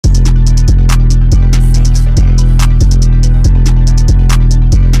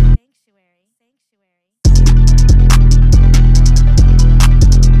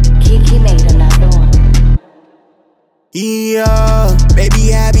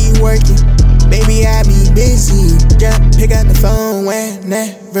pick up the phone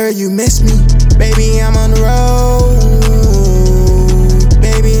whenever you miss me. Baby, I'm on the road.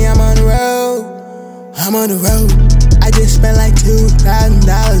 Baby, I'm on the road. I'm on the road. I just spent like $2,000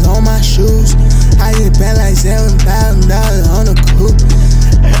 on my shoes. I just spent like $7,000 on a coupe.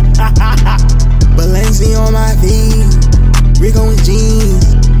 Brayzii on my feet, Rico and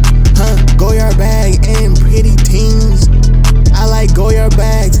jeans, Goyard bag and pretty teens. I like Goyard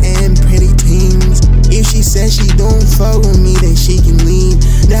bags and pretty teens. If she says she don't fuck with me, then she can leave.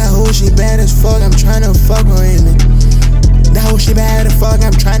 That hoe she bad as fuck, I'm tryna fuck her in it. That hoe she bad as fuck,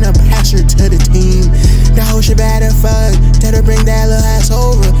 I'm tryna pass her to the team. That hoe she bad as fuck, tell her bring that little ass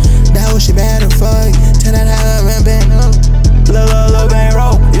over. That hoe she bad as fuck, tell her how I'm bent up. Little bang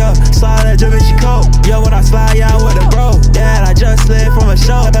roll, yeah, slide that drip and she cold. Yo, when I slide, yeah, I'm with a bro. Yeah, and I just slid from a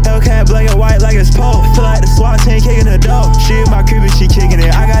show. Hellcat black and white like it's pole. Feel like the SWAT team kicking the dough. She in my crib and she kicking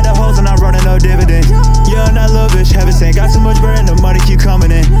it. I got the hoes and I'm running no dividends. Yeah, and that little bitch heaven sent. Got too much bread and the money keep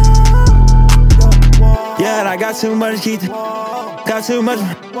coming in. Yeah, and I got too much keep. Got too much.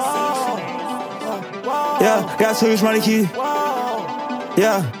 Yeah, got too much money keep.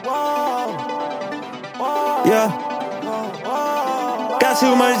 Yeah. Yeah. Got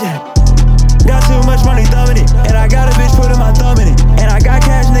too much money thumbing it. And I got a bitch putting my thumb in it. And I got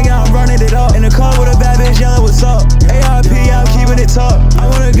cash, nigga, I'm running it up. In the car with a bad bitch yelling, what's up? ARP, I'm keeping it tough. I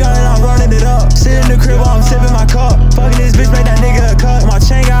want a gun and I'm running it up. Sit in the crib while I'm sipping my cup. Fucking this bitch, make that nigga a cut. My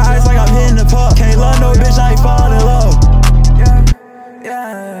chain got ice like I'm hitting the puck. Can't love no bitch, I ain't falling in love.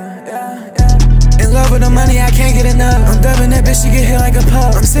 In love with the money, I can't get enough. I'm dubbing that bitch, she get hit like a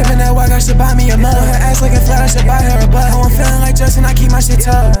pup. I'm sipping that walk, I should buy me a mug. Her ass looking flat, I should buy her a butt. How I'm feeling like Justin, I keep my shit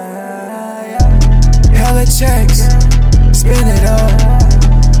tough. Hella checks, spin it up,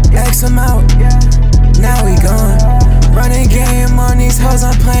 X them out, now we gone. Running game on these hoes,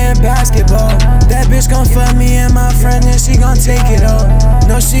 I'm playing basketball. That bitch gon' fuck me and my friend, and she gon' take it all.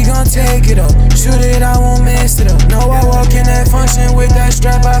 No, she gon' take it all. Shoot it, I won't miss it all. No, I walk in that function with that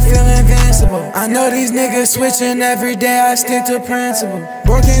strap, I feel invincible. I know these niggas switching every day, I stick to principle.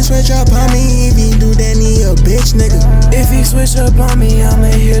 Bro can't switch up on me, if he do then he a bitch nigga. If he switch up on me,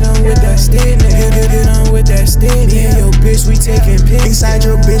 I'ma hit him with that stick, nigga. Hit him with that stick, me and your bitch, we taking pics. Inside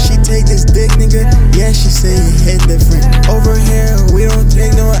your bitch, she take this dick, nigga. Yeah, she say you hit different. Over here, we don't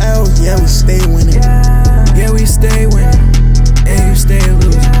take no L's, yeah, we stay winning. Yeah, we stay winning, and you stay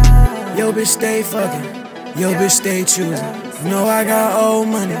losing. Yo, bitch, stay fucking, yo, bitch, stay choosing. No, I got old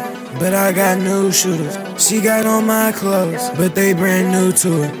money, but I got new shooters. She got on my clothes, but they brand new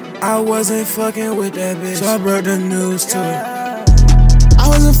to it. I wasn't fucking with that bitch, so I brought the news to it. I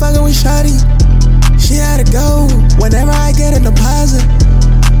wasn't fucking with shawty, she had to go. Whenever I get a deposit,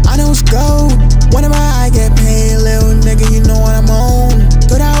 I know it's gold. Whenever I get paid, little nigga, you know what I'm on.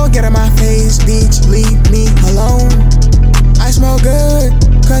 Thought I would get in my face, bitch, leave me alone. I smell good,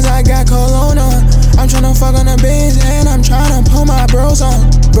 cause I got cologne on. I'm tryna fuck on a bitch, and I'm tryna pull my bros on.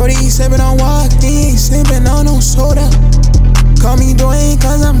 Brody sippin' on walk, he ain't sippin' on no soda. Call me Dwayne,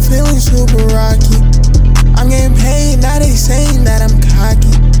 cause I'm feeling super rocky. I'm getting paid, now they saying that I'm cocky.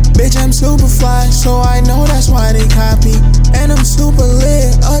 Bitch, I'm super fly, so I know that's why they copy. And I'm super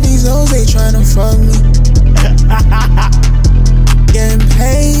lit, all these hoes, they tryna fuck me. Getting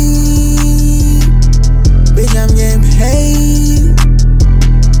paid, bitch, I'm getting paid.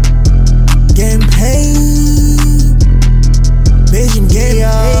 Getting paid, bitch, I'm getting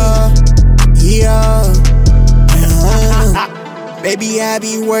paid. Yeah. Baby, I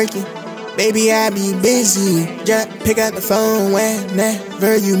be working, baby, I be busy. Just pick up the phone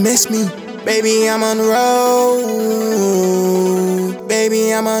whenever you miss me. Baby, I'm on the road.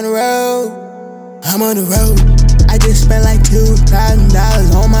 Baby, I'm on the road. I'm on the road. I just spent like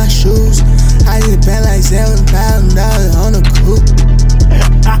 $2,000 on my shoes. I just spent like $7,000 on a coupe.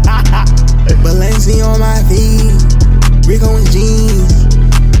 Brayzii on my feet, Rico and jeans,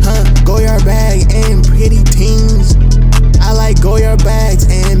 Goyard bag and pretty teens. I like Goyard bags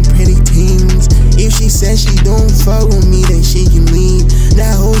and pretty teens. If she says she don't fuck with me, then she can leave.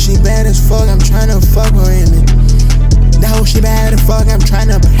 That hoe she bad as fuck, I'm tryna fuck her in it. That hoe she bad as fuck, I'm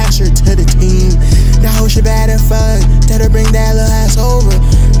tryna pass her to the team. That hoe she bad as fuck, tell her bring that little ass over.